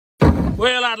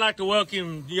Well, I'd like to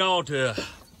welcome y'all to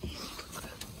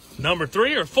number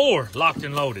 3 or 4, locked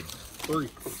and loaded. 3.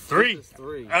 3? This is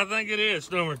 3. I think it is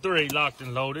number 3, locked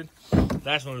and loaded.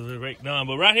 That's one of the Rick done.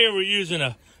 But right here we're using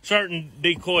a certain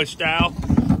decoy style,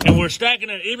 and we're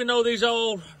stacking it. Even though these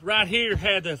old right here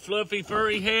had the fluffy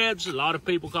furry heads, a lot of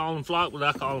people call them flock, but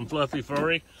I call them fluffy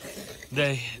furry.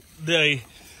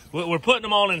 We're putting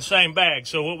them all in the same bag.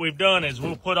 So what we've done is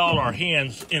we'll put all our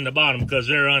hens in the bottom because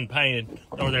they're unpainted,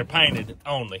 or they're painted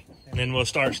only. And then we'll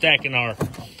start stacking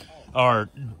our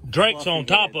drakes on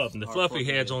top of them, the fluffy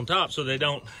heads on top, so they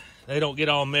don't get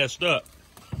all messed up,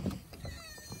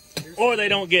 or they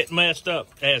don't get messed up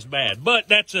as bad. But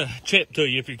that's a tip to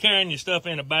you. If you're carrying your stuff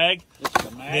in a bag,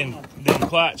 then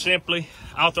quite simply,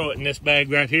 I'll throw it in this bag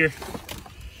right here.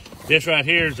 This right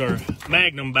here is our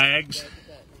Magnum bags.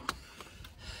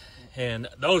 And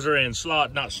those are in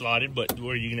not slotted, but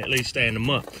where you can at least stand them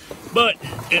up. But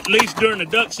at least during the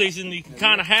duck season, you can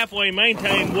kind of halfway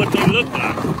maintain what they look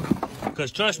like.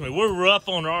 Because trust me, we're rough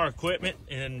on our equipment,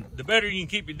 and the better you can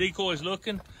keep your decoys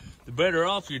looking, the better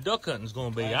off your duck hunting is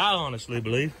going to be. I honestly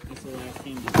believe.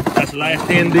 That's the last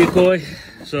 10 decoy.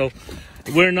 So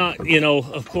we're not,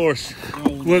 of course,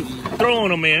 we're throwing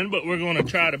them in, but we're going to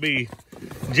try to be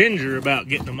ginger about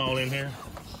getting them all in here.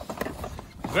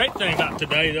 Great thing about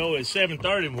today though is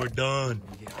 7:30 and we're done.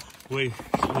 We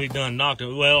done knocked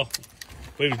it. Well,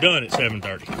 we was done at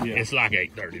 7:30. Yeah. It's like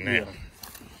 8:30 now.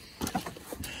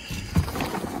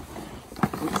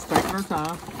 We're just taking our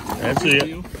time. That's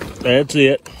it. That's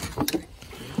it.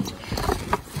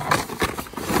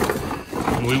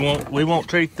 We won't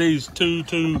treat these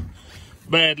too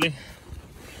badly.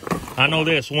 I know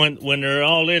this, when they're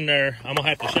all in there, I'm gonna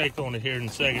have to shake on it here in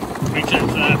a second. Reach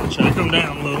outside and shake them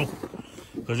down a little.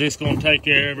 Because it's going to take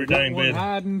care of every dang bit.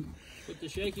 Put the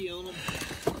shaky on them.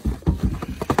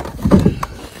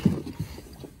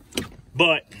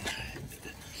 But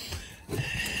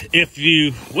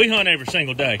we hunt every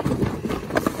single day,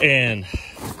 and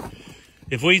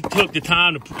if we took the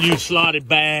time to use slotted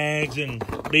bags and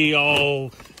be all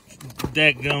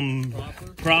daggum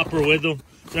proper with them,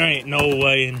 there ain't no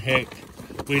way in heck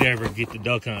we'd ever get the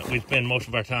duck hunt. We'd spend most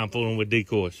of our time fooling with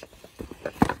decoys.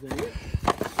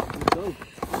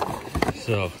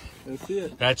 So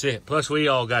that's it. Plus, we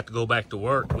all got to go back to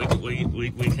work.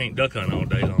 We can't duck hunt all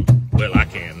day long. Well, I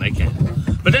can. They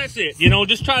can't. But that's it.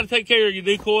 Just try to take care of your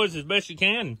decoys as best you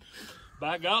can.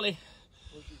 By golly,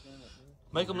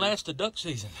 make them last the duck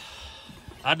season.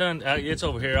 It's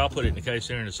over here. I'll put it in the case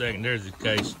here in a second. There's the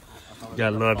case.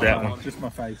 Gotta love that one. Just my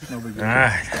face. No big deal. All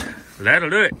right. That'll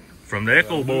do it. From the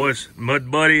Echo Boys, Mud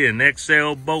Buddy and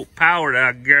XL Boat Powered,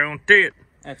 I guarantee it.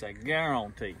 That's a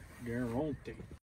guarantee. Guarantee.